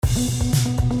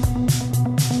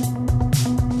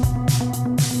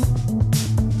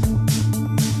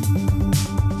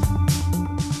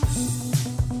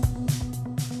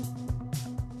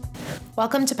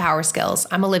Welcome to Power Skills.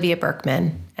 I'm Olivia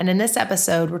Berkman, and in this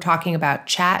episode, we're talking about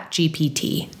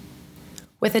ChatGPT.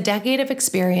 With a decade of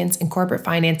experience in corporate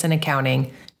finance and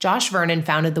accounting, Josh Vernon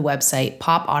founded the website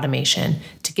Pop Automation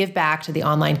to give back to the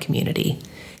online community.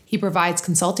 He provides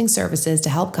consulting services to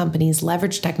help companies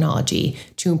leverage technology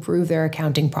to improve their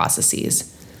accounting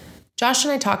processes. Josh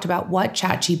and I talked about what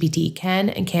ChatGPT can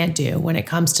and can't do when it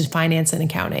comes to finance and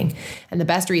accounting, and the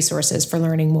best resources for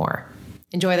learning more.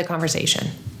 Enjoy the conversation.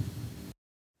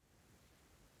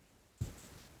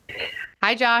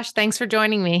 Hi, Josh. Thanks for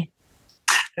joining me.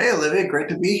 Hey, Olivia. Great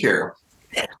to be here.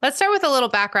 Let's start with a little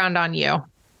background on you.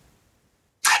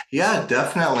 Yeah,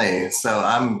 definitely. So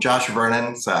I'm Josh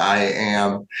Vernon. So I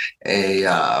am a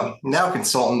now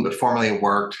consultant, but formerly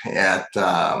worked at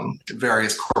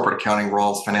various corporate accounting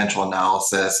roles, financial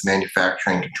analysis,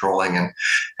 manufacturing, controlling,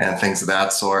 and things of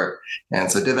that sort.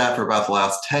 And so did that for about the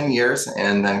last 10 years.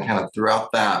 And then kind of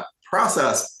throughout that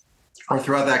process, or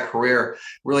throughout that career,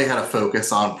 really had a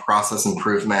focus on process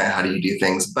improvement. How do you do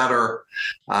things better?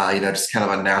 Just kind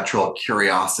of a natural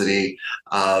curiosity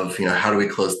of, how do we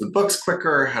close the books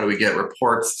quicker? How do we get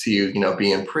reports to,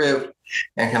 be improved?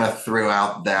 And kind of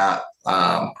throughout that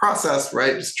process,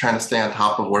 right, just trying to stay on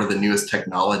top of what are the newest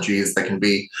technologies that can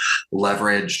be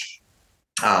leveraged,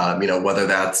 whether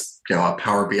that's, a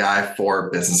Power BI for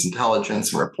business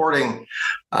intelligence and reporting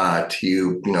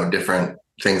to, different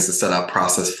things to set up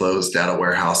process flows, data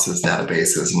warehouses,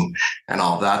 databases, and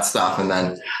all of that stuff. And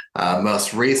then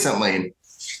most recently,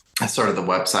 I started the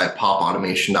website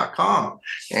popautomation.com.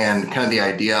 And kind of the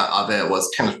idea of it was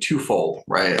kind of twofold,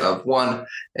 right? Of one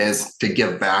is to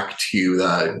give back to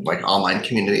the online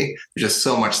community. There's just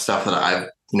so much stuff that I've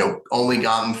only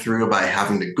gotten through by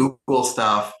having to Google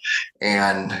stuff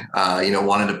and,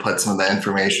 wanted to put some of the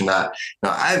information that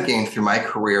I've gained through my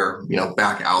career,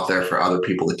 back out there for other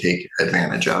people to take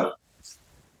advantage of.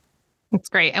 That's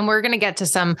great. And we're going to get to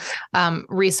some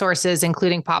resources,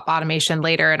 including Pop Automation,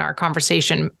 later in our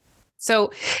conversation.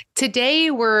 So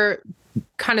today we're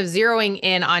kind of zeroing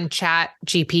in on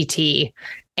ChatGPT.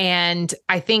 And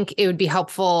I think it would be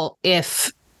helpful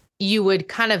if you would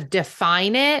kind of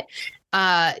define it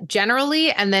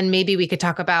generally, and then maybe we could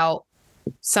talk about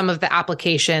some of the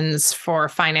applications for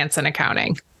finance and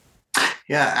accounting.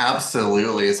 Yeah,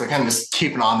 absolutely. So kind of just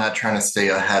keeping on that, trying to stay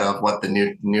ahead of what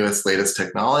the newest, latest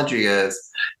technology is.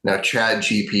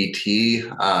 ChatGPT,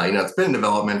 it's been in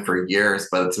development for years,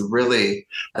 but it's really,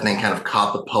 I think, kind of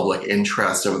caught the public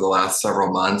interest over the last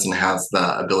several months and has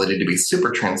the ability to be super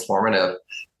transformative,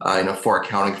 for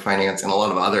accounting, finance, and a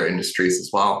lot of other industries as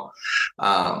well.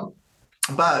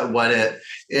 But what it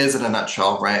is in a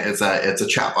nutshell, right, is that it's a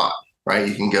chatbot, right?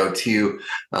 You can go to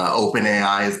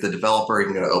OpenAI as the developer. You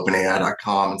can go to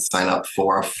openai.com and sign up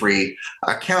for a free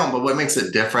account. But what makes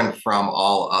it different from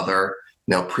all other,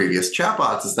 previous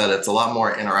chatbots is that it's a lot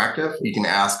more interactive. You can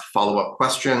ask follow-up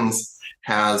questions,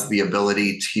 has the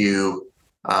ability to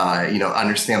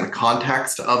understand the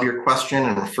context of your question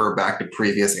and refer back to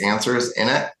previous answers in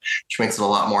it, which makes it a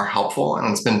lot more helpful. And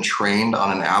it's been trained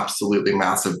on an absolutely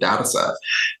massive data set.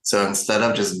 So instead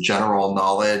of just general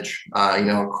knowledge,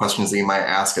 questions that you might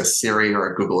ask a Siri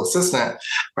or a Google Assistant,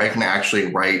 right, you can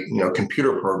actually write,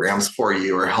 computer programs for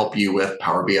you or help you with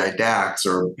Power BI DAX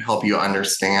or help you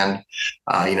understand,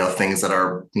 things that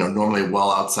are, normally well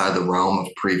outside the realm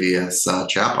of previous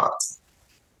chatbots.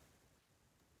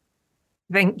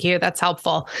 Thank you. That's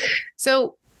helpful.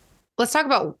 So let's talk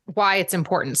about why it's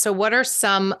important. So what are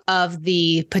some of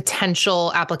the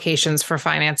potential applications for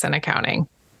finance and accounting?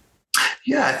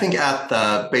 Yeah, I think at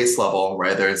the base level,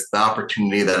 right, there's the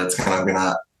opportunity that it's kind of going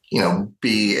to,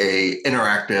 be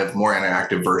more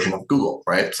interactive version of Google,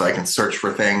 right? So I can search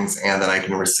for things and then I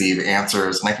can receive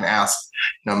answers and I can ask,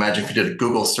 imagine if you did a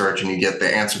Google search and you get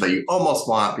the answer that you almost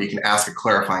want, but you can ask a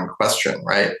clarifying question,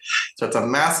 right? So it's a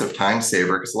massive time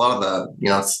saver because a lot of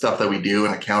the, stuff that we do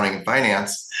in accounting and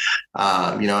finance,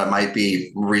 it might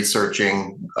be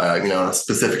researching, a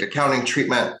specific accounting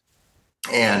treatment.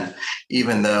 And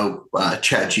even though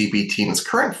ChatGPT in its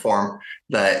current form,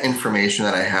 the information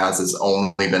that it has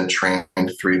only been trained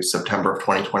through September of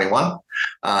 2021.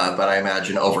 But I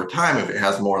imagine over time, if it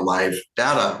has more live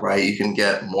data, right, you can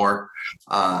get more,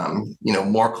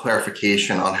 more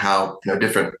clarification on how,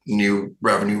 different new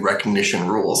revenue recognition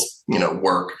rules,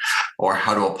 work, or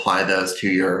how to apply those to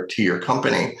your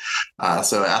company.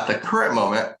 So at the current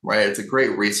moment, right, it's a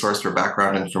great resource for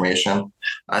background information.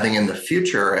 I think in the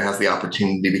future, it has the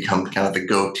opportunity to become kind of the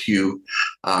go-to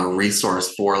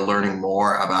resource for learning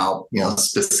more about,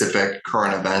 specific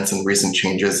current events and recent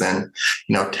changes in,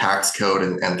 tax code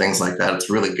and things like that. It's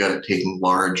really good at taking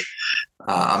large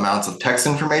amounts of text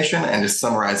information and just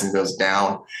summarizing those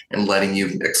down and letting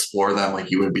you explore them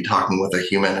like you would be talking with a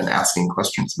human and asking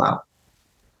questions about.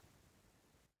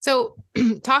 So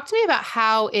talk to me about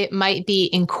how it might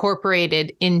be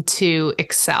incorporated into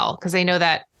Excel, because I know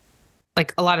that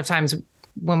like a lot of times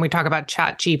when we talk about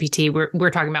ChatGPT, we're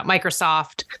talking about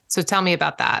Microsoft. So tell me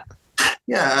about that.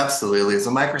 Yeah, absolutely. So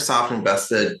Microsoft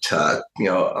invested,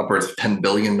 upwards of $10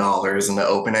 billion into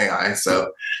OpenAI.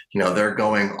 So, they're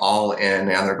going all in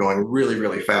and they're going really,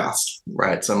 really fast,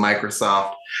 right? So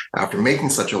Microsoft, after making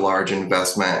such a large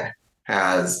investment,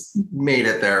 has made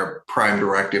it their prime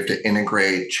directive to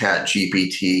integrate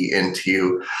ChatGPT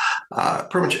into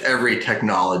pretty much every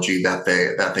technology that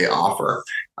they offer.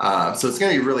 So it's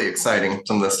going to be really exciting,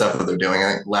 some of the stuff that they're doing.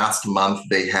 I think last month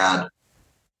they had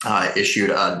issued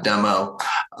a demo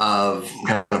of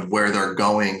kind of where they're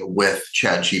going with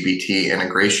ChatGPT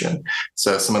integration.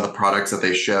 So some of the products that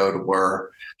they showed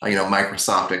were,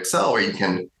 Microsoft Excel, where you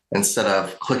can, instead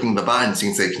of clicking the buttons, you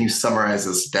can say, can you summarize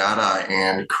this data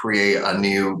and create a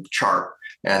new chart?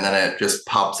 And then it just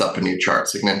pops up a new chart.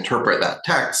 So you can interpret that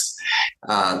text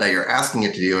that you're asking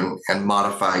it to do and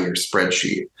modify your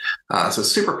spreadsheet. So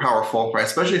super powerful, right?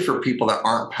 Especially for people that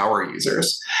aren't power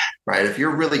users, right? If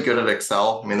you're really good at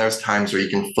Excel, there's times where you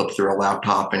can flip through a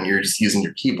laptop and you're just using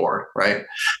your keyboard, right?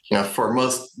 For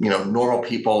most, normal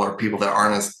people or people that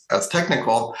aren't as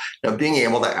technical, being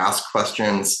able to ask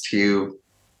questions to,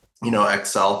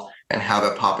 Excel and have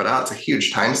it pop it out, it's a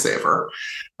huge time saver.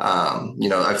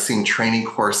 I've seen training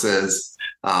courses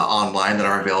online that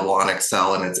are available on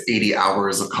Excel, and it's 80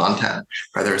 hours of content.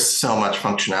 Right? There's so much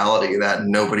functionality that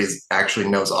nobody's actually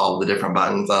knows all the different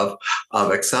buttons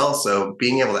of Excel. So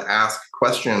being able to ask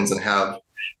questions and have,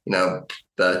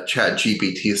 the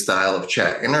ChatGPT style of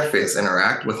chat interface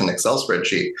interact with an Excel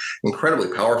spreadsheet,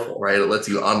 incredibly powerful, right? It lets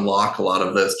you unlock a lot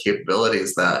of those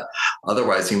capabilities that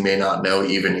otherwise you may not know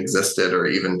even existed, or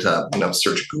even to,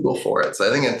 search Google for it. So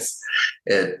I think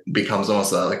it becomes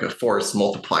almost like a force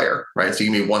multiplier, right? So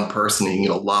you can be one person and you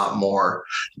can get a lot more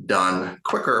done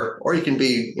quicker, or you can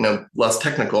be, less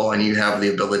technical and you have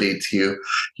the ability to,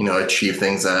 achieve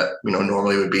things that,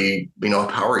 normally would be, a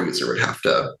power user would have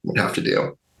to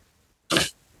do.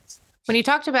 When you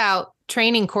talked about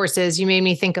training courses, you made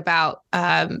me think about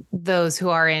those who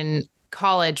are in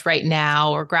college right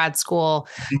now or grad school.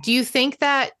 Do you think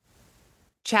that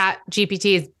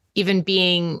ChatGPT is even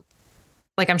being,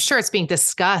 like, I'm sure it's being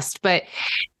discussed, but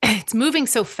it's moving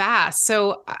so fast.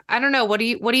 So I don't know. What do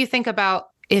you think about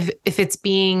if it's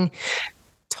being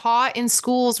taught in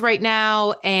schools right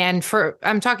now? And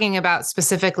I'm talking about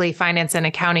specifically finance and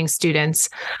accounting students.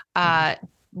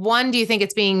 One, do you think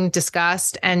it's being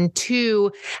discussed? And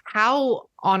two, how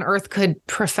on earth could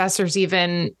professors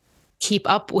even keep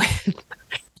up with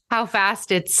how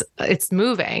fast it's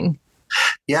moving?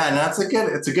 Yeah, and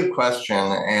it's a good question.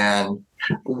 And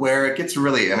where it gets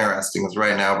really interesting is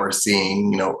right now we're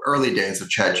seeing, early days of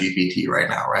ChatGPT right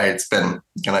now, right? It's been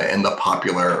kind of in the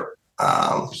popular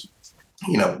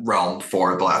realm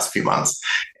for the last few months.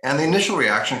 And the initial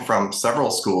reaction from several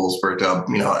schools were to,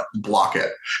 block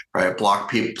it, right?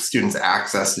 Block students'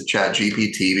 access to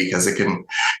ChatGPT because it can,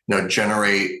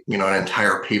 generate, an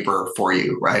entire paper for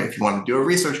you, right? If you want to do a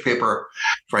research paper,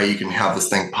 right, you can have this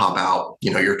thing pop out,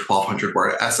 your 1,200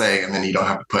 word essay, and then you don't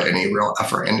have to put any real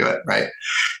effort into it, right?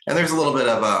 And there's a little bit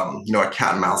of, a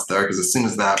cat and mouse there, because as soon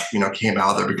as that, came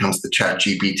out, there becomes the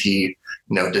ChatGPT,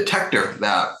 detector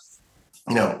that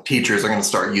teachers are going to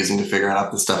start using to figure out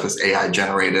if this stuff is AI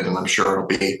generated. And I'm sure it'll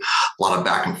be a lot of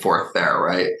back and forth there,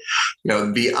 right?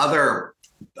 The other,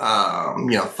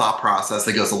 thought process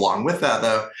that goes along with that,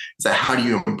 though, is that how do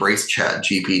you embrace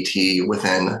ChatGPT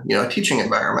within, a teaching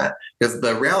environment? Because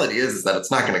the reality is that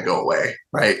it's not going to go away,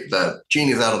 right? The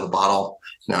genie's out of the bottle.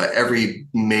 Every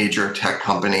major tech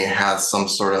company has some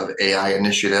sort of AI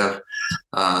initiative.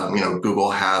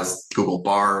 Google has Google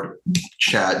Bard,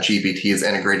 ChatGPT is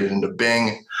integrated into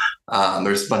Bing.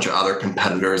 There's a bunch of other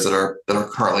competitors that are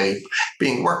currently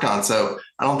being worked on. So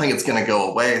I don't think it's going to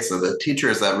go away. So the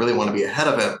teachers that really want to be ahead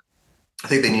of it, I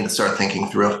think they need to start thinking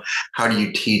through how do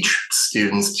you teach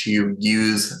students to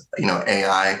use,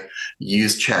 AI,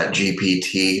 use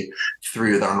ChatGPT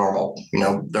through their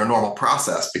normal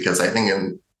process. Because I think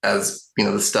in as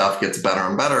the stuff gets better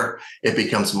and better, it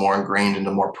becomes more ingrained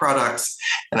into more products,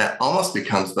 and it almost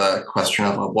becomes the question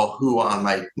of, well, who on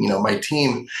my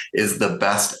team is the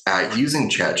best at using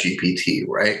ChatGPT,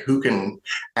 right? Who can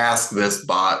ask this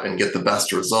bot and get the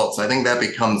best results? I think that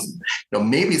becomes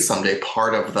maybe someday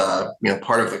part of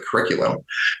the curriculum,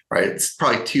 right? It's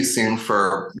probably too soon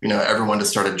for everyone to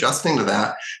start adjusting to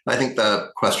that. I think the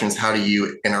question is, how do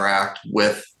you interact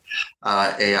with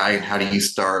AI, and how do you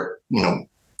start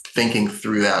thinking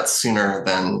through that sooner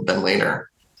than later?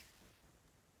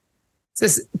 So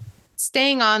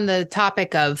staying on the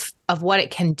topic of what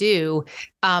it can do,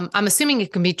 I'm assuming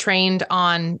it can be trained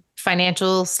on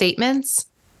financial statements.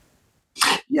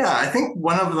 Yeah, I think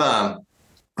one of the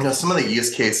some of the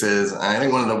use cases, and I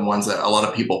think one of the ones that a lot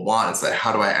of people want, is that,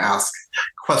 how do I ask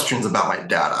questions about my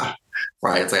data,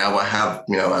 right? It's like, I will have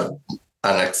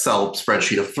an Excel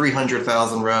spreadsheet of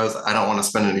 300,000 rows. I don't want to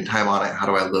spend any time on it. How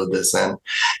do I load this in?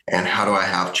 And how do I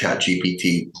have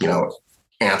ChatGPT,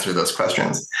 answer those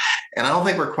questions? And I don't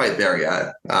think we're quite there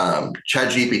yet.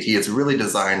 ChatGPT is really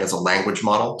designed as a language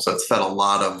model, so it's fed a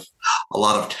lot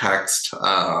of text,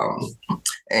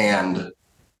 and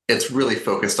it's really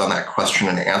focused on that question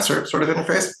and answer sort of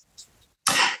interface.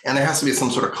 And there has to be some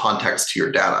sort of context to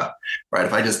your data, right?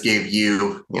 If I just gave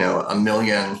you, a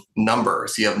million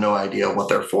numbers, you have no idea what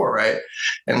they're for, right?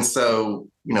 And so,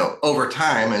 over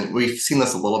time, and we've seen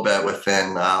this a little bit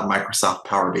within Microsoft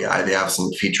Power BI, they have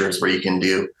some features where you can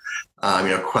do,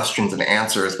 questions and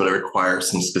answers, but it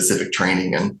requires some specific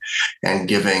training and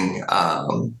giving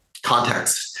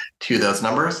context to those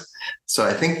numbers. So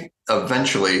I think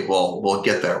eventually we'll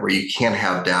get there, where you can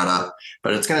have data,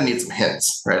 but it's going to need some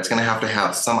hints, right? It's going to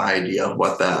have some idea of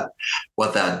what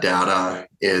that data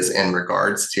is in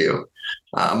regards to.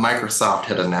 Microsoft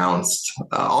had announced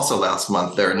also last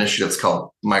month their initiative's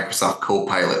called Microsoft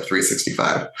Copilot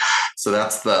 365. So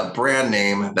that's the brand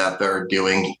name that they're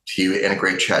doing to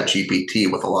integrate ChatGPT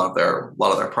with a lot of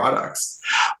their products.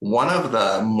 One of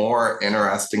the more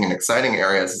interesting and exciting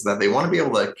areas is that they want to be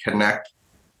able to connect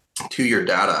to your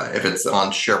data if it's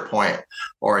on SharePoint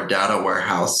or a data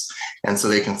warehouse. And so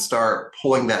they can start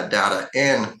pulling that data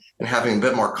in and having a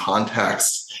bit more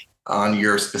context on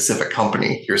your specific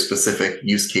company, your specific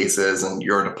use cases, and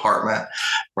your department,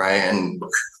 right? And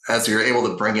as you're able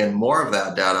to bring in more of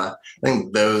that data, I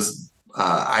think those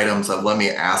items of, let me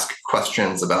ask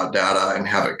questions about data and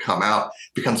have it come out,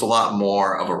 becomes a lot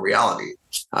more of a reality.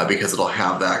 Because it'll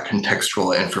have that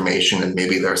contextual information, and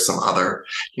maybe there's some other,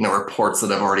 reports that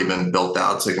have already been built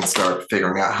out, so you can start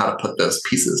figuring out how to put those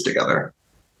pieces together.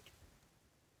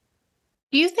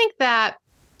 Do you think that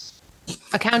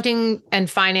accounting and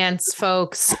finance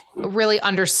folks really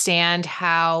understand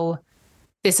how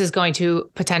this is going to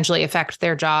potentially affect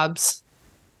their jobs?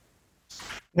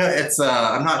 It's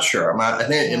I'm not sure. I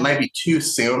think it might be too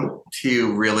soon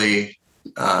to really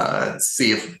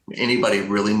see if anybody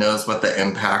really knows what the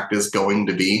impact is going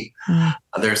to be.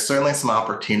 There's certainly some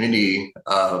opportunity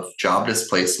of job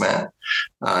displacement.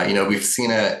 We've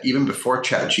seen it even before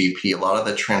ChatGPT. A lot of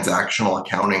the transactional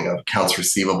accounting of accounts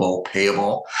receivable,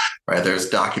 payable, right? There's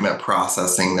document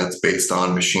processing that's based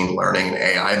on machine learning and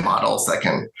AI models that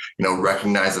can,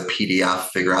 recognize a PDF,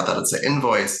 figure out that it's an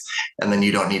invoice, and then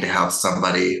you don't need to have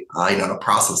somebody, in a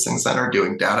processing center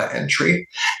doing data entry.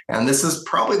 And this is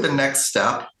probably the next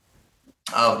step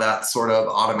of that sort of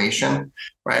automation,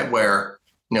 right? Where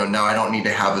now I don't need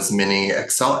to have as many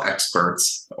Excel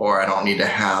experts, or I don't need to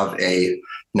have a,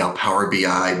 Power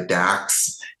BI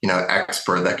DAX,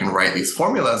 expert that can write these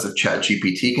formulas. If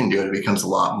ChatGPT can do it, it becomes a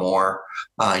lot more,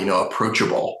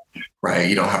 approachable, right?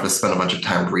 You don't have to spend a bunch of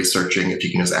time researching if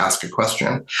you can just ask a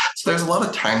question. So there's a lot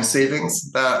of time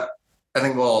savings that I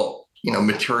think will,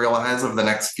 materialize over the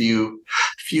next few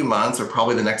months, or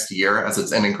probably the next year, as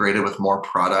it's integrated with more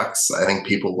products. I think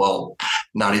people will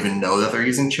not even know that they're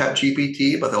using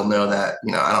ChatGPT, but they'll know that,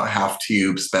 I don't have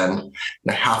to spend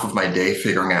half of my day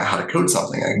figuring out how to code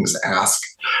something. I can just ask,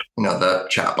 the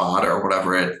chatbot or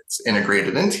whatever it's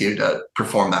integrated into to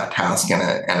perform that task,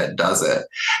 and it does it.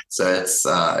 So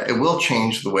it will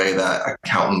change the way that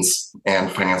accountants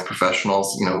and finance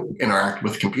professionals, interact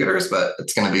with computers, but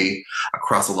it's going to be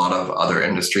across a lot of other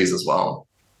industries as well.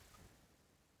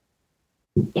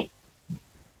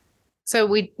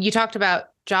 So you talked about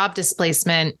job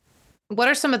displacement. What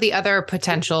are some of the other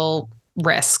potential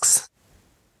risks?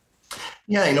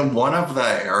 Yeah, one of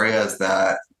the areas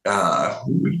that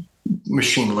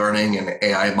machine learning and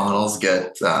AI models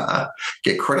get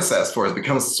criticized for is it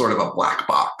becomes sort of a black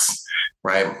box,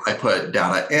 right? I put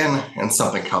data in and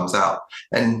something comes out.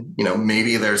 And,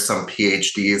 maybe there's some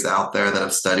PhDs out there that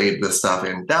have studied this stuff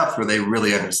in depth where they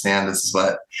really understand this is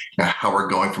how we're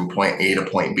going from point A to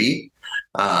point B.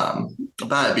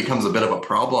 But it becomes a bit of a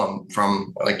problem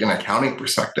from like an accounting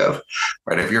perspective,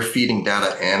 right? If you're feeding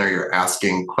data in or you're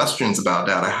asking questions about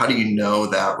data, how do you know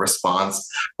that response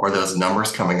or those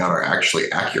numbers coming out are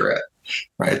actually accurate,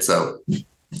 right? So,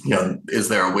 is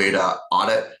there a way to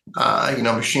audit,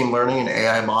 machine learning and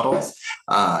AI models?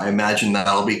 I imagine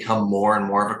that'll become more and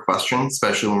more of a question,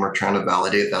 especially when we're trying to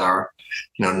validate that our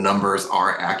numbers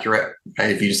are accurate.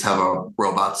 Right? If you just have a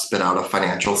robot spit out a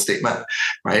financial statement,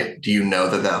 right? Do you know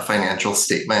that that financial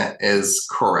statement is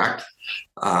correct?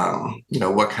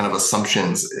 What kind of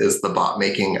assumptions is the bot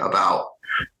making about,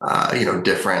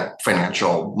 different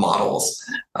financial models?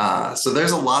 So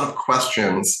there's a lot of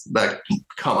questions that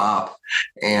come up,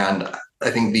 and I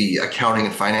think the accounting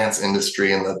and finance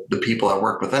industry and the people that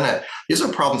work within it, these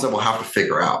are problems that we'll have to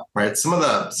figure out, right? Some of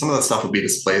the stuff will be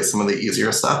displaced, some of the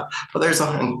easier stuff, but there's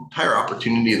an entire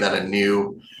opportunity that a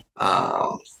new,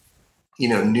 whole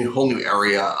new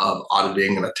area of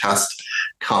auditing and a test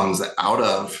comes out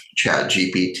of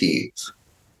ChatGPT.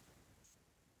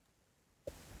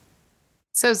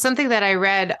 So something that I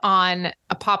read on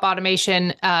a Pop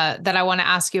Automation that I want to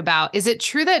ask you about, is it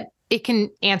true that it can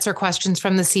answer questions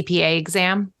from the CPA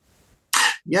exam?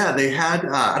 Yeah, they had,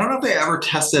 I don't know if they ever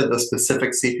tested the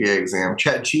specific CPA exam.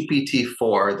 ChatGPT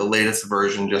 4, the latest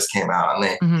version just came out, and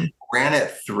they ran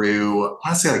it through, I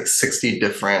want to say like 60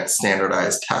 different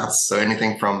standardized tests. So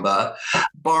anything from the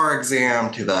bar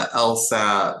exam to the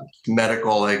LSAT,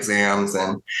 medical exams,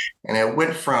 and it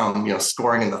went from,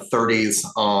 scoring in the 30s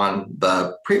on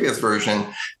the previous version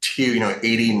to,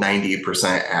 80,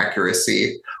 90%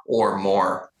 accuracy or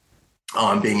more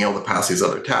on being able to pass these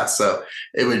other tests. So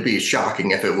it would be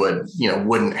shocking if it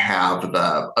wouldn't have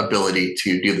the ability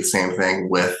to do the same thing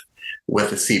with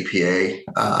a CPA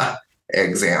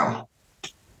exam.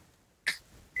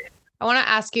 I want to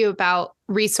ask you about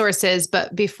resources,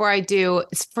 but before I do,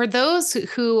 for those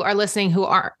who are listening who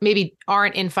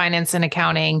aren't in finance and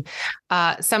accounting,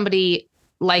 somebody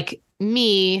like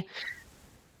me,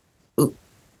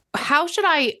 how should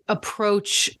I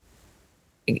approach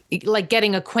like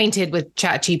getting acquainted with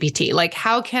ChatGPT? Like,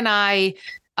 how can I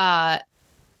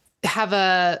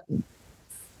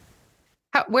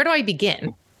where do I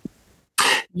begin?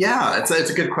 Yeah, it's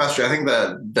a good question. I think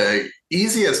the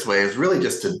easiest way is really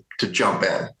just to jump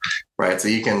in, right? So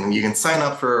you can sign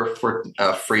up for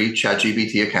a free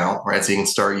ChatGPT account, right? So you can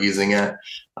start using it.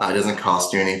 It doesn't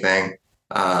cost you anything.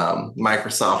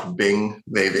 Microsoft Bing,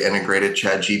 they've integrated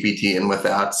ChatGPT in with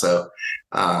that. So,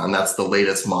 and that's the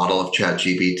latest model of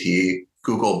ChatGPT.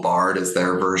 Google Bard is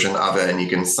their version of it, and you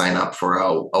can sign up for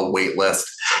a wait list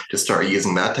to start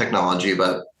using that technology.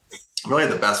 But really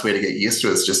the best way to get used to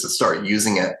it is just to start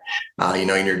using it,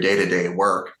 in your day-to-day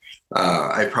work.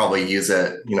 I probably use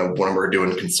it, when we're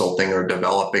doing consulting or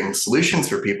developing solutions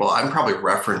for people. I'm probably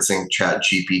referencing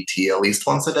ChatGPT at least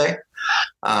once a day.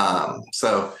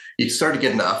 So you start to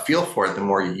get a feel for it the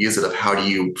more you use it, of how do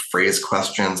you phrase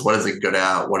questions? What is it good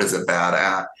at? What is it bad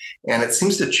at? And it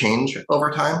seems to change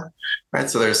over time, right?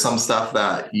 So there's some stuff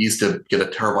that you used to get a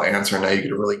terrible answer, and now you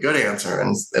get a really good answer.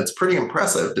 And it's pretty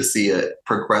impressive to see it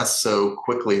progress so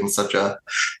quickly in such a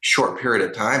short period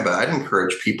of time. But I'd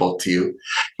encourage people to,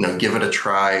 give it a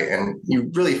try, and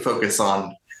you really focus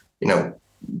on,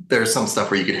 there's some stuff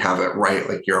where you could have it write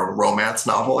like your own romance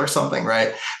novel or something,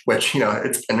 right? Which,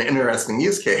 it's an interesting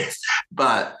use case.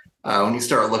 But when you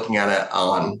start looking at it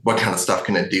on what kind of stuff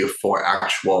can it do for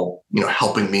actual,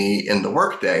 helping me in the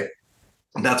workday,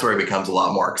 that's where it becomes a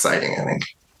lot more exciting, I think.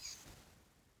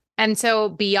 And so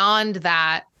beyond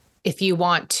that, if you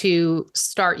want to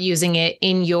start using it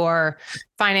in your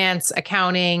finance,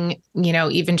 accounting,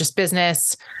 even just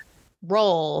business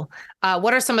role,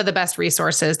 what are some of the best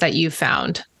resources that you've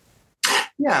found?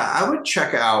 Yeah, I would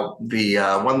check out the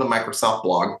Microsoft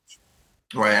blog,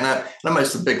 right? And I'm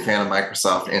just a big fan of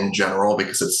Microsoft in general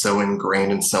because it's so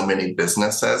ingrained in so many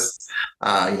businesses.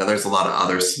 There's a lot of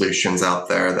other solutions out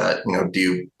there that,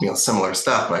 do, similar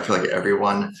stuff, but I feel like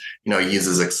everyone,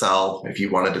 uses Excel. If you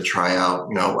wanted to try out,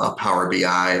 a Power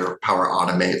BI or Power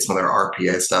Automate, some of their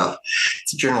RPA stuff,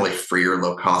 it's generally free or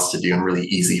low cost to do and really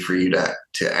easy for you to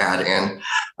add in.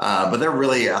 But they're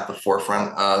really at the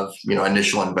forefront of,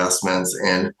 initial investments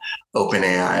in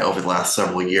OpenAI over the last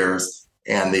several years.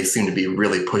 And they seem to be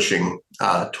really pushing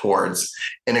towards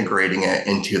integrating it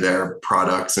into their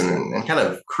products and kind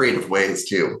of creative ways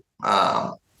too.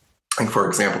 Like, for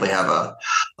example, they have a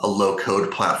low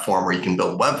code platform where you can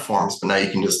build web forms, but now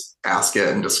you can just ask it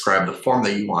and describe the form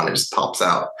that you want. It just pops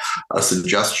out a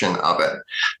suggestion of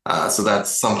it. So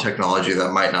that's some technology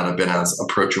that might not have been as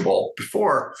approachable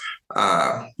before,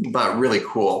 but really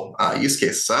cool use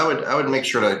case. So I would make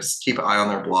sure to just keep an eye on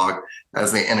their blog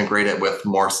as they integrate it with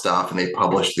more stuff and they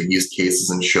publish the use cases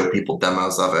and show people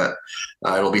demos of it.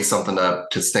 It'll be something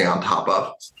to stay on top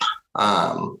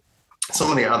of. Some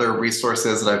of the other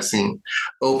resources that I've seen,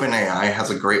 OpenAI has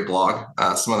a great blog.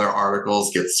 Some of their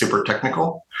articles get super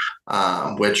technical,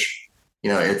 which,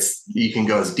 you can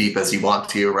go as deep as you want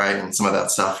to, right? And some of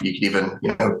that stuff you can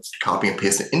even, copy and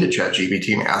paste it into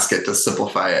ChatGPT and ask it to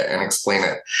simplify it and explain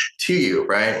it to you,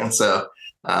 right? And so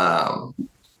I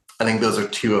think those are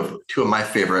two of my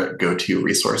favorite go-to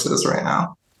resources right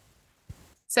now.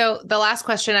 So the last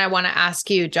question I want to ask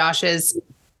you, Josh, is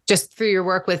just through your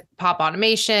work with pop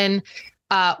automation,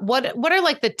 what are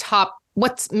like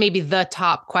what's maybe the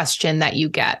top question that you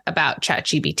get about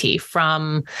ChatGPT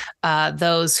from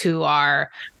those who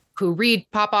read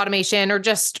pop automation or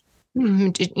just,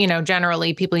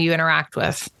 generally people you interact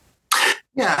with?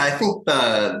 Yeah, I think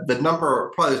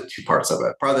probably there's two parts of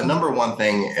it. Probably the number one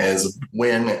thing is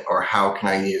when or how can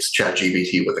I use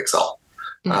ChatGPT with Excel?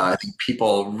 I think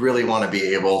people really want to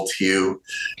be able to,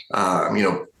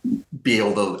 be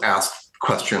able to ask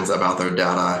questions about their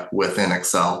data within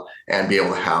Excel and be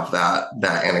able to have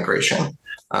that integration.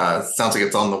 It sounds like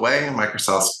it's on the way.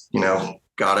 Microsoft's,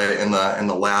 got it in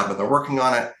the lab and they're working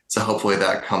on it. So hopefully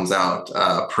that comes out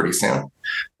pretty soon.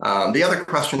 The other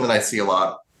question that I see a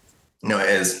lot,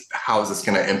 is how is this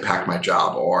going to impact my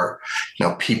job? Or,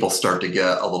 people start to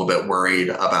get a little bit worried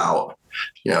about,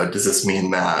 does this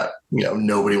mean that,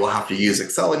 nobody will have to use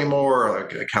Excel anymore, or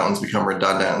accountants become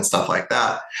redundant and stuff like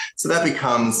that? So that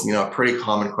becomes, a pretty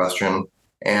common question.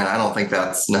 And I don't think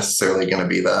that's necessarily going to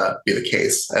be the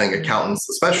case. I think accountants,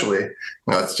 especially,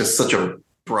 it's just such a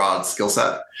broad skill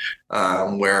set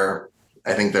where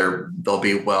I think they'll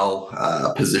be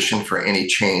well positioned for any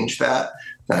change that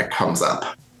comes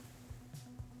up.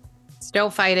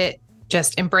 Don't fight it,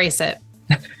 just embrace it.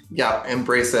 Yeah,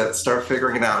 embrace it. Start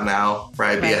figuring it out now,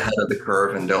 right? Be ahead of the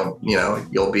curve, and don't,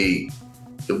 you'll be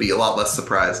a lot less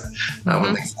surprised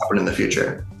when things happen in the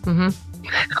future. Mm-hmm.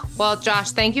 Well,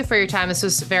 Josh, thank you for your time. This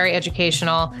was very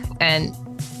educational and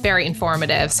very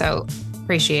informative. So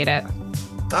appreciate it.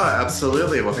 Oh,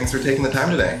 absolutely. Well, thanks for taking the time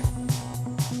today.